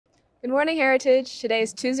Good morning, Heritage. Today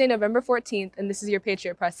is Tuesday, November 14th, and this is your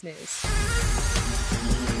Patriot Press News.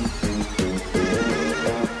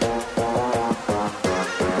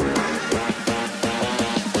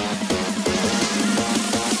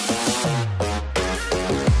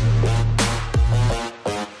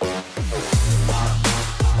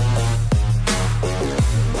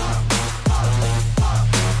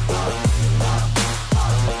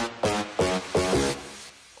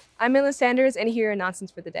 I'm Millie Sanders, and here are your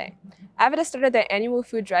announcements for the day. Avida started their annual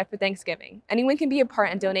food drive for Thanksgiving. Anyone can be a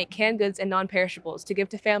part and donate canned goods and non-perishables to give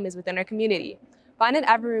to families within our community. Find an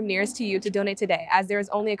Avida room nearest to you to donate today, as there is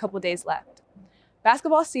only a couple days left.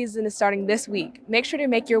 Basketball season is starting this week. Make sure to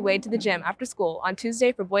make your way to the gym after school on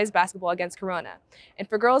Tuesday for boys basketball against Corona, and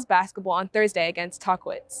for girls basketball on Thursday against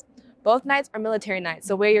Talkwitz. Both nights are military nights,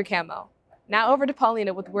 so wear your camo. Now over to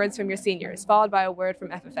Paulina with words from your seniors, followed by a word from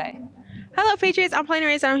FFA. Hello, Patriots. I'm Paulina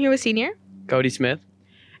Reyes, and I'm here with senior Cody Smith.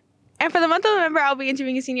 And for the month of November, I'll be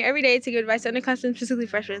interviewing a senior every day to give advice to underclassmen, specifically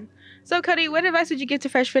freshmen. So, Cody, what advice would you give to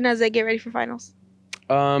freshmen as they get ready for finals?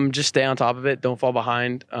 Just stay on top of it. Don't fall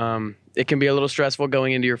behind. It can be a little stressful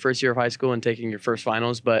going into your first year of high school and taking your first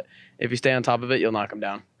finals, but if you stay on top of it, you'll knock them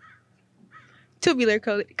down. Tubular,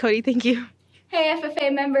 Cody. Thank you. Hey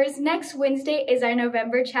FFA members, next Wednesday is our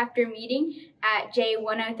November chapter meeting at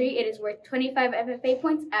J103. It is worth 25 FFA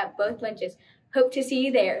points at both lunches. Hope to see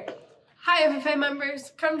you there. Hi FFA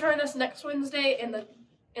members, come join us next Wednesday in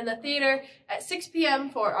the theater at 6 p.m.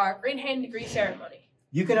 for our Green Hand Degree ceremony.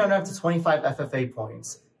 You can earn up to 25 FFA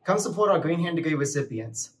points. Come support our Green Hand Degree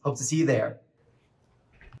recipients. Hope to see you there.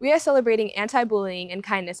 We are celebrating anti-bullying and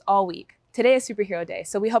kindness all week. Today is Superhero Day,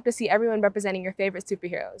 so we hope to see everyone representing your favorite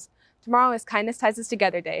superheroes. Tomorrow is Kindness Ties Us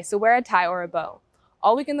Together Day, so wear a tie or a bow.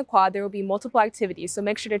 All week in the quad, there will be multiple activities, so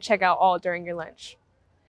make sure to check out all during your lunch.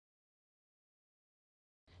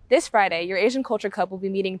 This Friday, your Asian Culture Club will be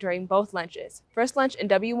meeting during both lunches, first lunch in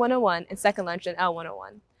W101 and second lunch in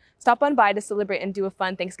L101. Stop on by to celebrate and do a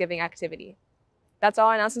fun Thanksgiving activity. That's all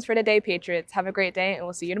our announcements for today, Patriots. Have a great day, and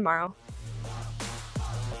we'll see you tomorrow.